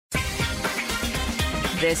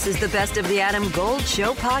This is the Best of the Adam Gold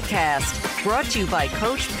Show podcast, brought to you by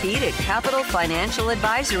Coach Pete at Capital Financial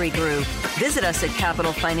Advisory Group. Visit us at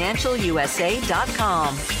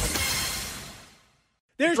capitalfinancialusa.com.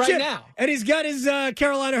 There's right Chip, now. and he's got his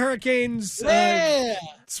Carolina Hurricanes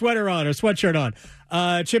sweater on, or sweatshirt on.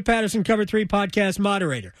 Chip Patterson, Cover 3 podcast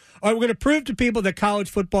moderator. All right, we're going to prove to people that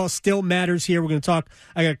college football still matters here. We're going to talk.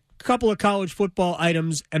 I got a couple of college football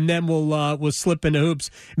items, and then we'll slip into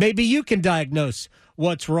hoops. Maybe you can diagnose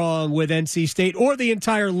what's wrong with NC State or the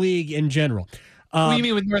entire league in general. What do you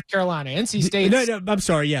mean with North Carolina? NC State? No, I'm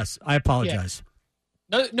sorry. Yes, I apologize.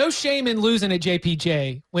 Yeah. No shame in losing at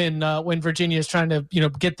JPJ when Virginia is trying to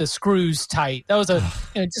get the screws tight. That was a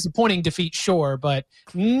disappointing defeat, sure, but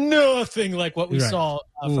nothing like what we saw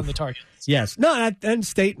from the Tar Heels. Yes, no, and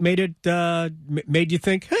State made you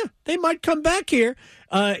think, they might come back here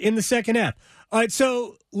in the second half. All right,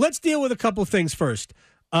 so let's deal with a couple things first.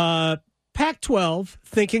 Pac-12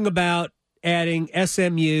 thinking about adding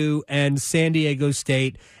SMU and San Diego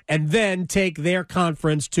State, and then take their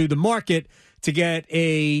conference to the market to get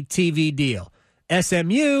a TV deal.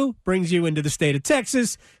 SMU brings you into the state of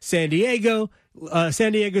Texas. San Diego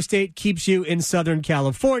State keeps you in Southern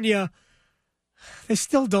California. They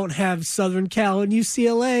still don't have Southern Cal and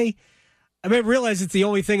UCLA. I mean, I realize it's the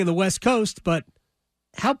only thing in the West Coast, but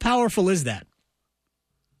how powerful is that?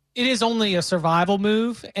 It is only a survival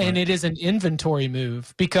move, and It is an inventory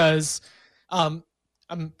move because I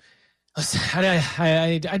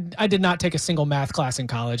did not take a single math class in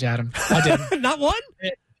college, Adam. I didn't. Not one?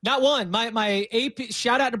 Not one. My AP,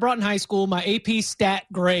 shout out to Broughton High School, my AP stat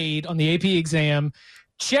grade on the AP exam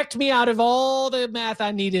checked me out of all the math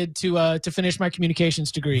I needed to finish my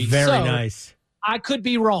communications degree. Very nice. I could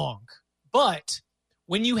be wrong. But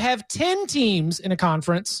when you have 10 teams in a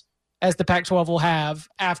conference, as the Pac-12 will have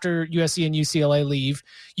after USC and UCLA leave,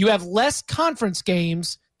 you have less conference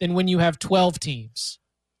games than when you have 12 teams.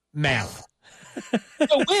 Math.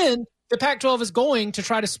 So when the Pac-12 is going to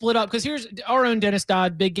try to split up, because here's our own Dennis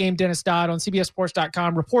Dodd, Big Game Dennis Dodd on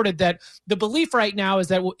CBSSports.com reported that the belief right now is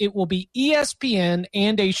that it will be ESPN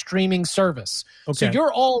and a streaming service. Okay. So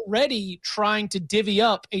you're already trying to divvy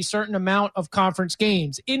up a certain amount of conference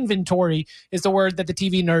games. Inventory is the word that the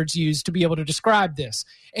TV nerds use to be able to describe this.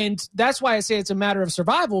 And that's why I say it's a matter of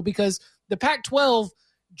survival, because the Pac-12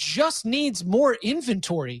 just needs more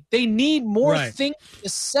inventory. They need more things to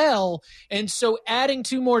sell. And so adding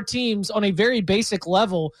two more teams on a very basic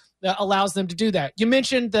level allows them to do that. You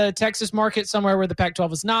mentioned the Texas market, somewhere where the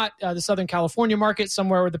Pac-12 is not, the Southern California market,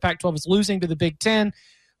 somewhere where the Pac-12 is losing to the Big Ten.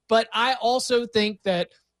 But I also think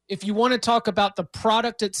that if you want to talk about the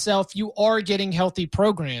product itself, you are getting healthy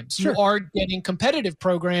programs. Sure. You are getting competitive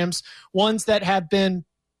programs, ones that have been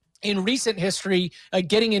in recent history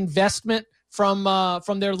getting investment from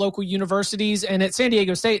their local universities. And at San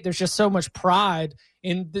Diego State, there's just so much pride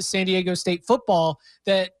in the San Diego State football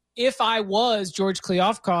that if I was George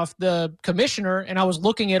Kliavkoff, the commissioner, and I was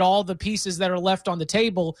looking at all the pieces that are left on the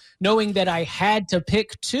table, knowing that I had to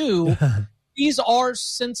pick two, these are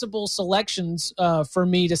sensible selections for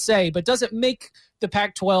me to say, but does it make the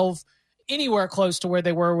Pac-12 anywhere close to where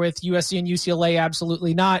they were with USC and UCLA?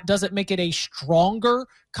 Absolutely not. Does it make it a stronger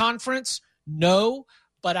conference? No.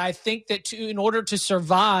 But I think that in order to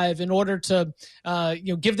survive, in order to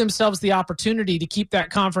give themselves the opportunity to keep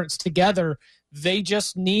that conference together, they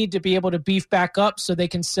just need to be able to beef back up so they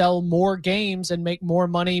can sell more games and make more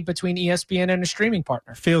money between ESPN and a streaming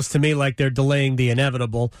partner. Feels to me like they're delaying the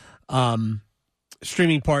inevitable.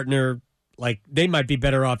 Streaming partner, like they might be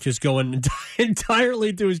better off just going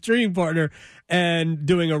entirely to a streaming partner and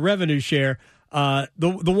doing a revenue share. The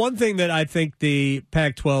one thing that I think the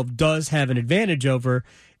Pac-12 does have an advantage over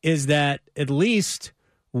is that at least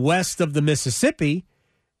west of the Mississippi,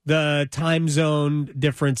 the time zone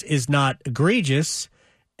difference is not egregious,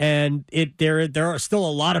 and there are still a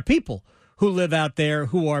lot of people who live out there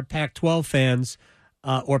who are Pac-12 fans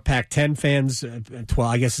or Pac-10 fans. 12,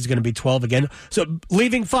 I guess it's going to be 12 again. So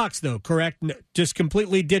leaving Fox, though, correct? Just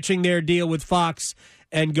completely ditching their deal with Fox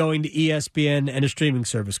and going to ESPN and a streaming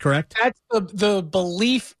service, correct? That's the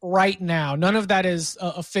belief right now. None of that is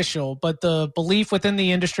official, but the belief within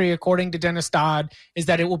the industry, according to Dennis Dodd, is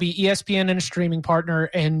that it will be ESPN and a streaming partner.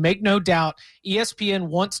 And make no doubt, ESPN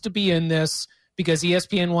wants to be in this because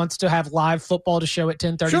ESPN wants to have live football to show at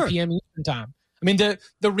 10:30 p.m. Eastern time. I mean,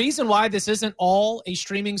 the reason why this isn't all a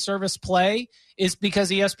streaming service play is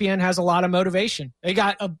because ESPN has a lot of motivation. They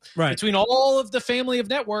got between all of the family of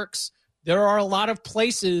networks, there are a lot of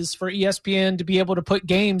places for ESPN to be able to put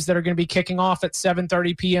games that are going to be kicking off at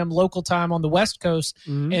 7:30 p.m. local time on the West Coast.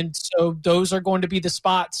 Mm-hmm. And so those are going to be the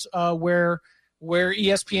spots where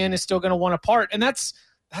ESPN is still going to want a part. And that's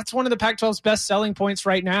that's one of the Pac-12's best selling points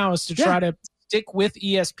right now is to try to stick with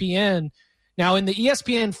ESPN. Now, in the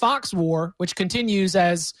ESPN Fox war, which continues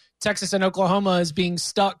as Texas and Oklahoma is being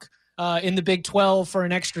stuck in the Big 12 for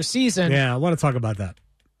an extra season. Yeah, I want to talk about that.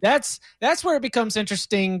 That's where it becomes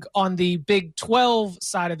interesting on the Big 12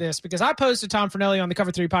 side of this, because I posed to Tom Fornelli on the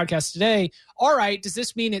Cover 3 podcast today, all right, does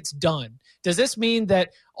this mean it's done? Does this mean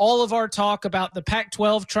that all of our talk about the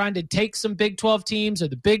Pac-12 trying to take some Big 12 teams or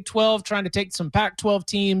the Big 12 trying to take some Pac-12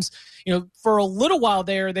 teams, for a little while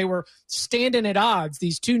there, they were standing at odds,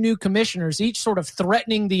 these two new commissioners, each sort of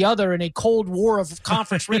threatening the other in a cold war of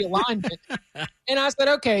conference realignment. And I said,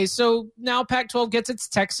 okay, so now Pac-12 gets its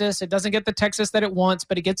Texas. It doesn't get the Texas that it wants,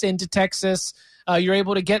 but it gets into Texas. You're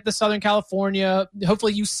able to get the Southern California.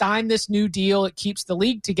 Hopefully you sign this new deal. It keeps the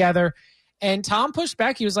league together. And Tom pushed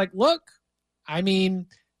back. He was like, look, I mean,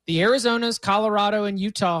 the Arizonas, Colorado, and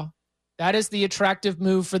Utah, that is the attractive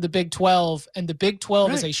move for the Big 12. And the Big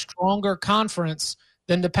 12 is a stronger conference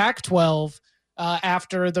than the Pac-12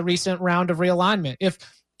 after the recent round of realignment.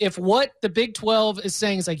 If what the Big 12 is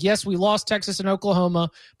saying is like, yes, we lost Texas and Oklahoma,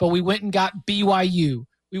 but we went and got BYU.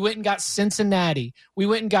 We went and got Cincinnati. We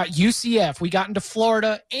went and got UCF. We got into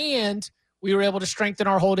Florida, and we were able to strengthen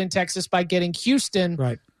our hold in Texas by getting Houston.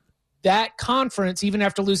 Right. That conference, even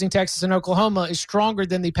after losing Texas and Oklahoma, is stronger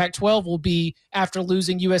than the Pac-12 will be after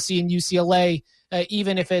losing USC and UCLA,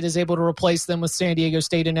 even if it is able to replace them with San Diego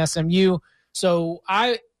State and SMU. So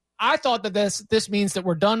I thought that this means that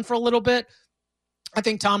we're done for a little bit. I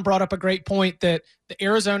think Tom brought up a great point that the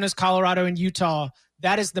Arizonas, Colorado, and Utah,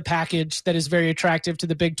 that is the package that is very attractive to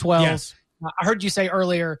the Big 12. Yes. I heard you say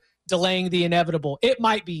earlier, delaying the inevitable. It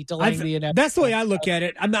might be delaying the inevitable. That's the way I look at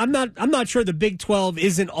it. I'm not sure the Big 12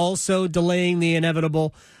 isn't also delaying the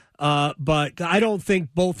inevitable, but I don't think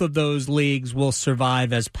both of those leagues will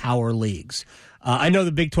survive as power leagues. I know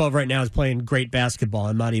the Big 12 right now is playing great basketball.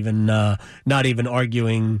 I'm not even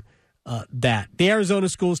arguing that. The Arizona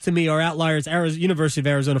schools to me are outliers. University of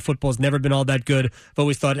Arizona football has never been all that good. I've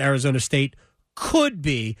always thought Arizona State could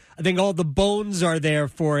be. I think all the bones are there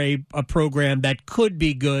for a program that could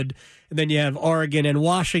be good. And then you have Oregon and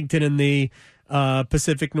Washington in the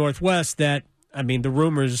Pacific Northwest that, I mean, the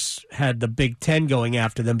rumors had the Big Ten going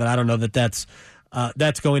after them, but I don't know that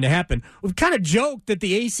that's going to happen. We've kind of joked that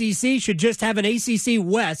the ACC should just have an ACC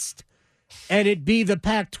West and it be the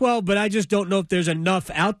Pac-12, but I just don't know if there's enough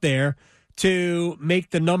out there to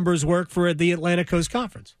make the numbers work for the Atlantic Coast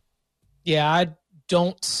Conference. Yeah, I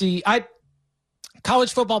don't see...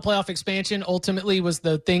 College football playoff expansion ultimately was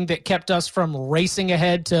the thing that kept us from racing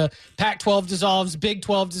ahead to Pac-12 dissolves, Big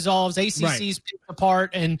 12 dissolves, ACC's picked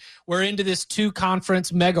apart, and we're into this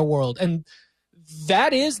two-conference mega world. And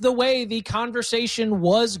that is the way the conversation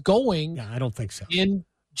was going. Yeah, I don't think so. In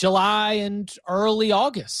July and early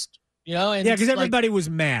August. And because everybody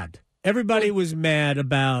was mad. Everybody was mad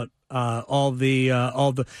about all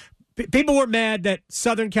the people were mad that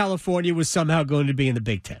Southern California was somehow going to be in the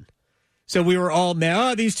Big Ten. So we were all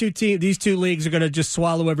mad. These two leagues are going to just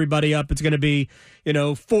swallow everybody up. It's going to be,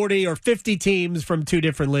 40 or 50 teams from two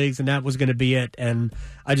different leagues, and that was going to be it. And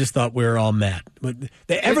I just thought we were all mad. But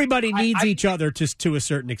everybody needs each other to a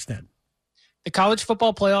certain extent. The college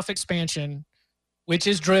football playoff expansion, which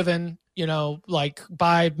is driven,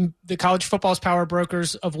 by the college football's power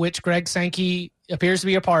brokers, of which Greg Sankey appears to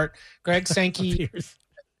be a part. Greg Sankey.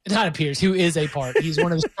 Not appears, who is a part. He's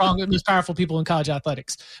one of the strongest, most powerful people in college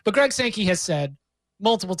athletics. But Greg Sankey has said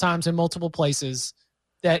multiple times in multiple places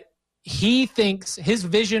that he thinks his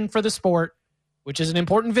vision for the sport, which is an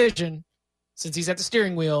important vision since he's at the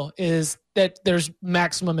steering wheel, is that there's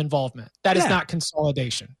maximum involvement. That is not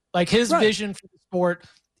consolidation. Like his vision for the sport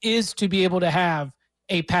is to be able to have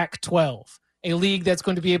a Pac-12, a league that's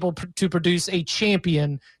going to be able to produce a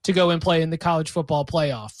champion to go and play in the college football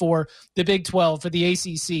playoff, for the Big 12, for the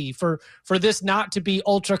ACC, for this not to be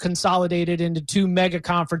ultra consolidated into two mega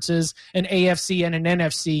conferences, an AFC and an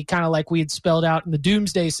NFC, kind of like we had spelled out in the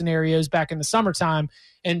doomsday scenarios back in the summertime.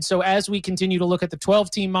 And so as we continue to look at the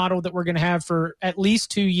 12-team model that we're going to have for at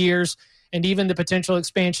least 2 years, and even the potential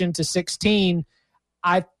expansion to 16,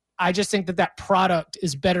 I just think that product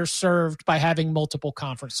is better served by having multiple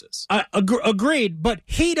conferences. Agreed, but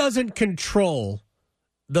he doesn't control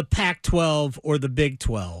the Pac-12 or the Big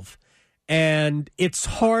 12. And it's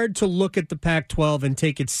hard to look at the Pac-12 and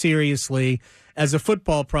take it seriously as a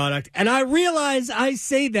football product. And I realize I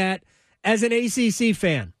say that as an ACC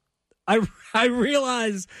fan. I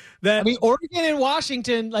realize that. Oregon and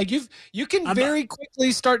Washington, like you can very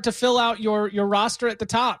quickly start to fill out your roster at the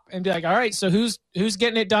top and be like, all right, so who's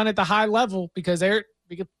getting it done at the high level, because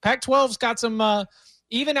Pac-12's got some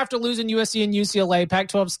even after losing USC and UCLA,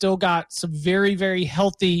 Pac-12 still got some very, very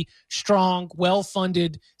healthy, strong,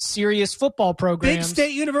 well-funded, serious football programs. Big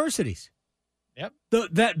state universities. Yep.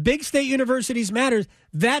 That big state universities matters.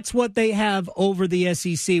 That's what they have over the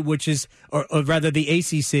SEC, which is, or rather the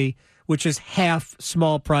ACC, which is half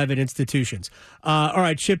small private institutions. All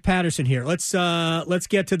right, Chip Patterson here. Let's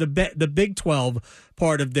get to the Big 12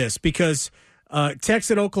 part of this, because Texas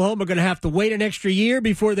and Oklahoma are going to have to wait an extra year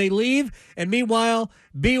before they leave. And meanwhile,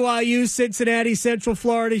 BYU, Cincinnati, Central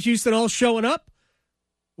Florida, Houston all showing up.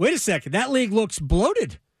 Wait a second. That league looks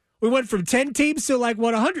bloated. We went from 10 teams to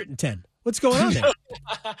 110. What's going on there?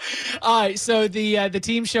 All right, so the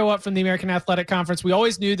teams show up from the American Athletic Conference. We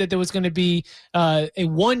always knew that there was going to be a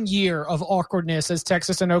 1 year of awkwardness as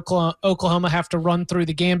Texas and Oklahoma have to run through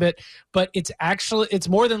the gambit, but it's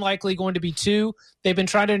more than likely going to be 2. They've been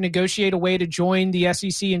trying to negotiate a way to join the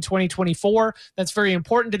SEC in 2024. That's very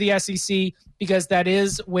important to the SEC because that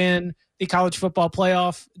is when the college football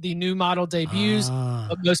playoff, the new model debuts.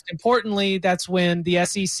 But most importantly, that's when the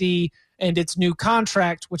SEC and its new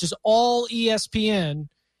contract, which is all ESPN,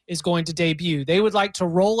 is going to debut. They would like to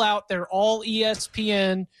roll out their all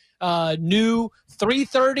ESPN new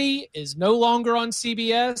 3:30 is no longer on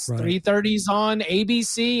CBS. Right. 3:30 is on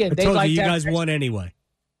ABC, and I told you guys won anyway.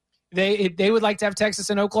 They would like to have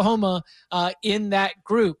Texas and Oklahoma in that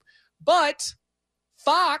group, but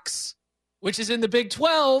Fox, which is in the Big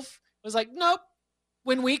 12, was like, nope.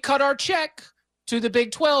 When we cut our check to the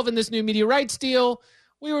Big 12 in this new media rights deal,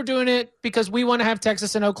 we were doing it because we want to have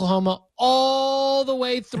Texas and Oklahoma all the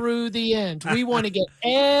way through the end. We want to get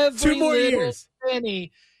every 2 more years.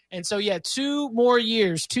 penny. And so, 2 more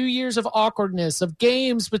years, 2 years of awkwardness, of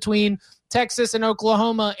games between Texas and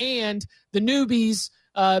Oklahoma and the newbies,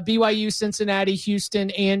 BYU, Cincinnati,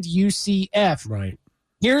 Houston, and UCF. Right.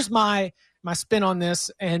 Here's my spin on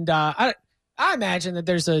this, and I imagine that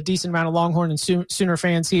there's a decent amount of Longhorn and Sooner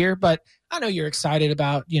fans here, but I know you're excited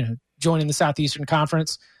about, joining the Southeastern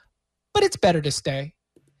Conference, but it's better to stay.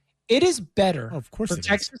 It is better for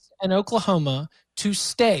Texas and Oklahoma to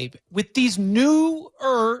stay with these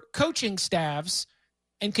newer coaching staffs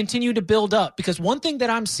and continue to build up, because one thing that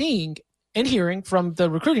I'm seeing and hearing from the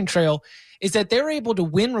recruiting trail is that they're able to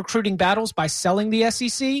win recruiting battles by selling the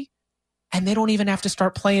SEC, and they don't even have to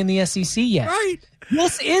start playing the SEC yet. Right.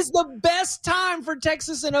 This is the best time for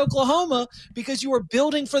Texas and Oklahoma because you are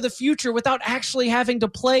building for the future without actually having to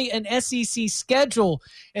play an SEC schedule.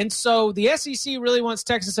 And so the SEC really wants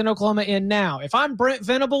Texas and Oklahoma in now. If I'm Brent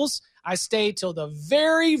Venables, I stay till the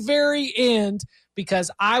very, very end because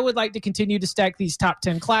I would like to continue to stack these top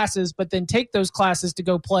 10 classes, but then take those classes to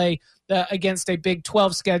go play against a Big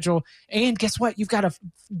 12 schedule. And guess what? You've got a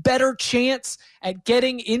better chance at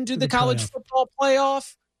getting into the college football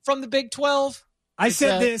playoff from the Big 12. I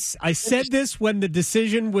said this when the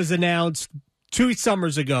decision was announced 2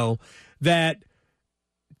 summers ago that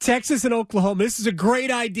Texas and Oklahoma, this is a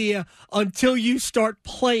great idea until you start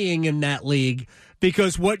playing in that league,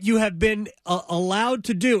 because what you have been allowed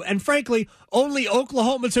to do, and frankly, only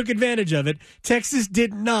Oklahoma took advantage of it. Texas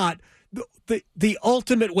did not. The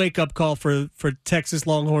ultimate wake-up call for Texas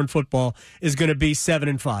Longhorn football is going to be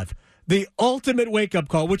 7-5. The ultimate wake-up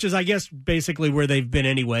call, which is, I guess, basically where they've been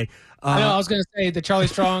anyway. I was going to say the Charlie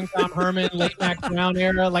Strong, Tom Herman, late Mac Brown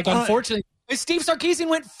era. Unfortunately, Steve Sarkisian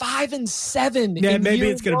went 5-7. Yeah, maybe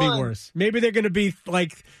it's going to be worse. Maybe they're going to be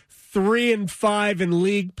 3-5 in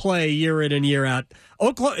league play year in and year out.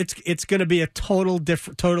 Oklahoma, it's going to be a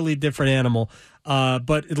totally different animal.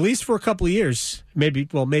 But at least for a couple of years, maybe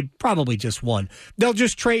probably just one. They'll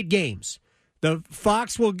just trade games. The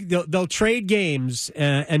Fox they'll trade games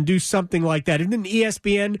and do something like that. And then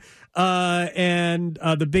ESPN and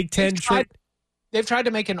the Big Ten they've tried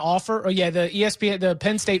to make an offer. The ESPN, the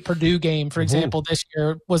Penn State Purdue game, for example, this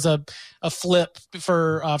year was a flip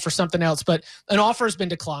for something else, but an offer has been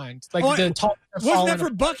declined. Wasn't that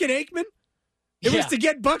for Buck and Aikman? It was to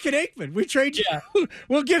get Buck and Aikman. We trade you.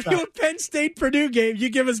 We'll give you a Penn State Purdue game. You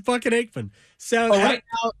give us Buck and Aikman. So right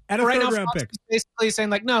now, round pick. Basically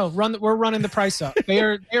saying no, we're running the price up. They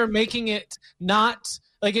are making it not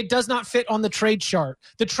it does not fit on the trade chart.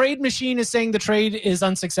 The trade machine is saying the trade is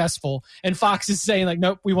unsuccessful, and Fox is saying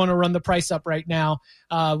nope, we want to run the price up right now.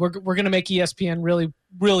 We're going to make ESPN really,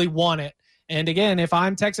 really want it. And again, if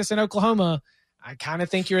I'm Texas and Oklahoma, I kind of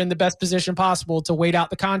think you're in the best position possible to wait out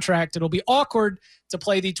the contract. It'll be awkward to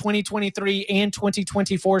play the 2023 and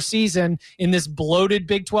 2024 season in this bloated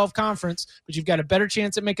Big 12 conference, but you've got a better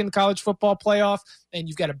chance at making the college football playoff, and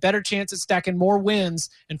you've got a better chance at stacking more wins.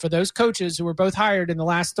 And for those coaches who were both hired in the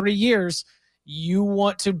last 3 years, you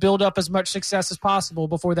want to build up as much success as possible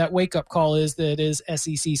before that wake-up call is that it is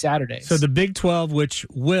SEC Saturdays. So the Big 12, which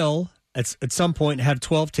will at some point have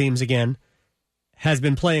 12 teams again, has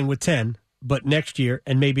been playing with 10, but next year,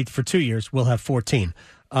 and maybe for 2 years, we'll have 14.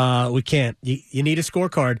 We can't. You need a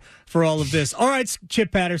scorecard for all of this. All right,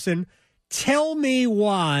 Chip Patterson, tell me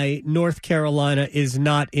why North Carolina is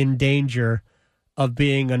not in danger of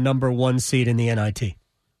being a number 1 seed in the NIT.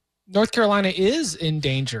 North Carolina is in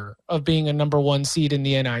danger of being a number 1 seed in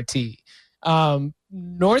the NIT.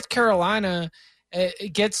 North Carolina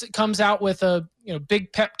comes out with a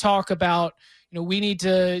big pep talk about we need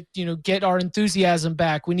to get our enthusiasm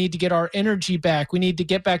back. We need to get our energy back. We need to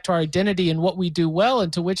get back to our identity and what we do well.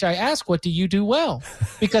 And to which I ask, what do you do well?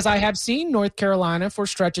 Because I have seen North Carolina for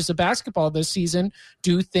stretches of basketball this season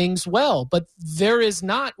do things well, but there is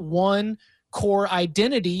not one core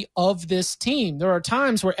identity of this team. There are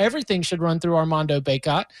times where everything should run through Armando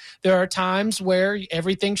Bacot. There are times where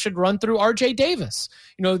everything should run through RJ Davis.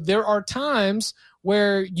 There are times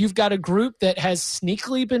where you've got a group that has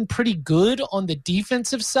sneakily been pretty good on the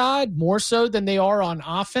defensive side, more so than they are on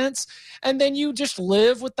offense. And then you just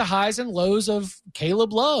live with the highs and lows of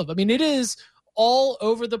Caleb Love. I mean, it is all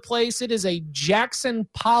over the place. It is a Jackson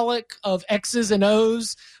Pollock of X's and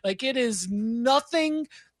O's. Like, it is nothing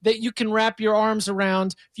that you can wrap your arms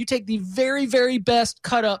around. If you take the very, very best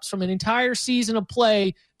cut-ups from an entire season of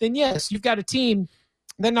play, then yes, you've got a team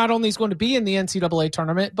that not only is going to be in the NCAA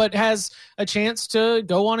tournament, but has a chance to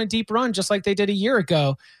go on a deep run just like they did a year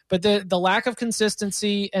ago. But the lack of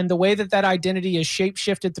consistency and the way that identity is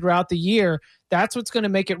shape-shifted throughout the year, that's what's going to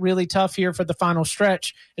make it really tough here for the final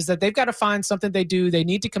stretch, is that they've got to find something they do. They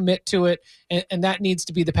need to commit to it, and that needs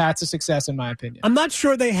to be the path to success, in my opinion. I'm not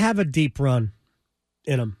sure they have a deep run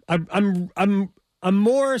in them. I'm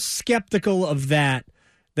more skeptical of that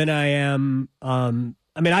than I am.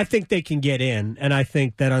 I think they can get in, and I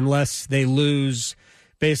think that unless they lose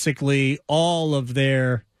basically all of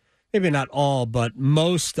their, maybe not all, but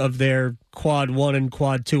most of their quad 1 and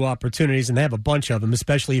quad 2 opportunities, and they have a bunch of them,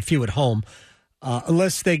 especially a few at home,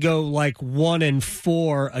 unless they go like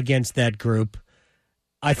 1-4 against that group,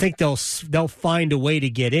 I think they'll find a way to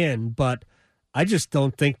get in, but I just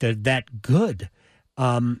don't think they're that good.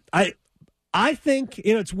 I think,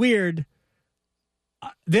 it's weird.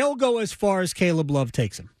 They'll go as far as Caleb Love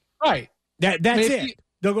takes them. Right. That's it.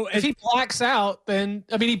 They'll go. If he blacks out, then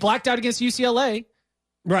he blacked out against UCLA.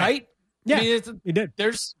 Right? Yeah. He did.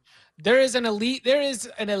 There is an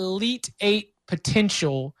Elite 8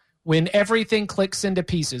 potential when everything clicks into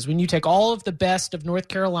pieces. When you take all of the best of North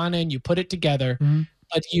Carolina and you put it together,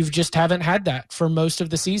 but you just haven't had that for most of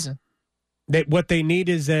the season. What they need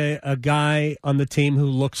is a guy on the team who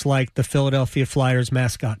looks like the Philadelphia Flyers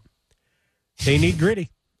mascot. They need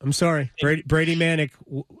gritty. I'm sorry. Brady Manick,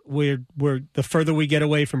 we're the further we get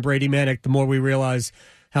away from Brady Manick, the more we realize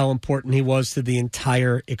how important he was to the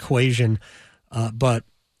entire equation. But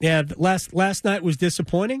yeah, last night was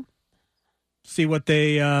disappointing. See what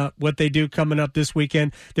they do coming up this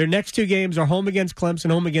weekend. Their next 2 games are home against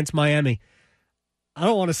Clemson, home against Miami. I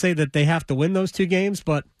don't want to say that they have to win those 2 games,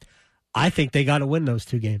 but I think they got to win those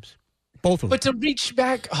 2 games. Both of them. But to reach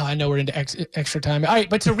back, I know we're into extra time. All right,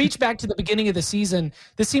 but to reach back to the beginning of the season,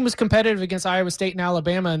 this team was competitive against Iowa State and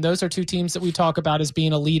Alabama, and those are 2 teams that we talk about as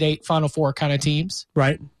being Elite 8, Final Four kind of teams.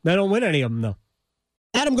 Right. They don't win any of them, though.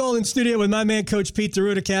 Adam Gold in studio with my man, Coach Pete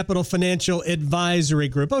DeRuta, Capital Financial Advisory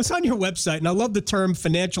Group. I was on your website, and I love the term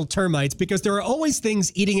financial termites because there are always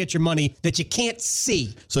things eating at your money that you can't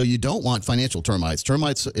see. So you don't want financial termites.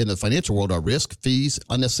 Termites in the financial world are risk, fees,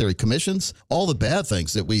 unnecessary commissions. All the bad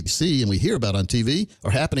things that we see and we hear about on TV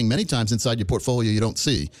are happening many times inside your portfolio you don't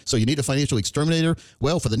see. So you need a financial exterminator.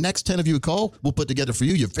 Well, for the next 10 of you who call, we'll put together for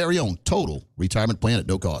you your very own total retirement plan at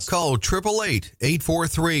no cost. Call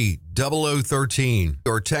 888-843-0013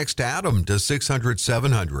 or text Adam to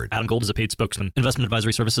 600-700. Adam Gold is a paid spokesman. Investment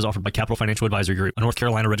advisory services offered by Capital Financial Advisory Group, a North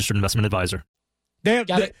Carolina registered investment advisor.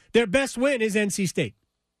 Their best win is NC State.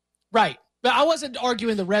 Right. But I wasn't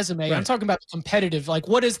arguing the resume. Right. I'm talking about the competitive. Like,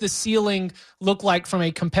 what does the ceiling look like from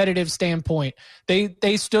a competitive standpoint?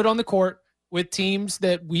 They stood on the court with teams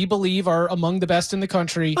that we believe are among the best in the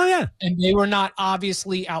country. Oh, yeah. And they were not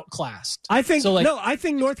obviously outclassed. I think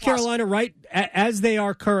North Carolina, right, as they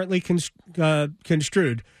are currently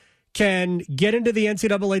construed, can get into the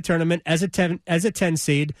NCAA tournament as a 10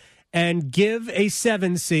 seed and give a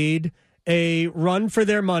 7 seed a run for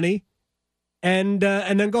their money and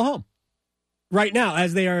then go home. Right now,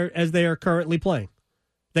 as they are currently playing.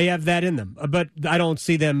 They have that in them. But I don't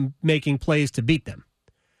see them making plays to beat them.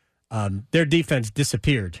 Their defense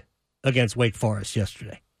disappeared against Wake Forest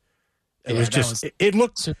yesterday. It was just, it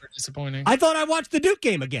looked super disappointing. I thought I watched the Duke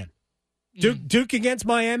game again. Duke against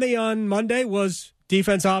Miami on Monday was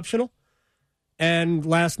defense optional, and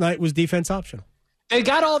last night was defense optional. They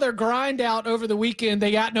got all their grind out over the weekend.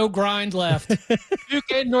 They got no grind left.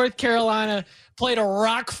 Duke and North Carolina played a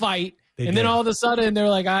rock fight, then all of a sudden they're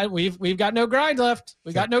like, we've got no grind left.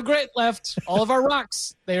 We got no grit left. All of our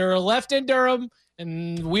rocks, they are left in Durham,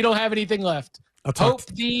 and we don't have anything left. Hope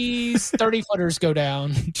these 30-footers go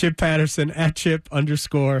down. Chip Patterson, at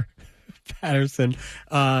Chip_Patterson.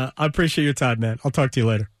 I appreciate your time, man. I'll talk to you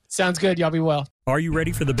later. Sounds good. Y'all be well. Are you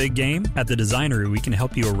ready for the big game? At the Designery, we can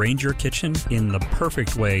help you arrange your kitchen in the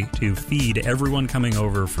perfect way to feed everyone coming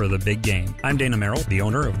over for the big game. I'm Dana Merrill, the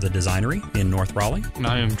owner of the Designery in North Raleigh. And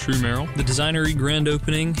I am True Merrill. The Designery grand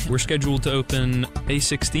opening, we're scheduled to open May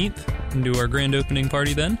 16th and do our grand opening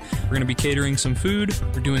party then. We're going to be catering some food.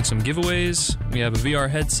 We're doing some giveaways. We have a VR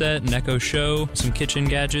headset, an Echo Show, some kitchen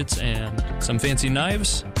gadgets, and some fancy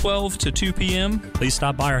knives. 12 to 2 p.m. Please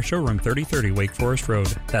stop by our showroom, 3030 Wake Forest Road.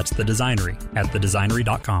 That's the Designery at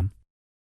thedesignery.com.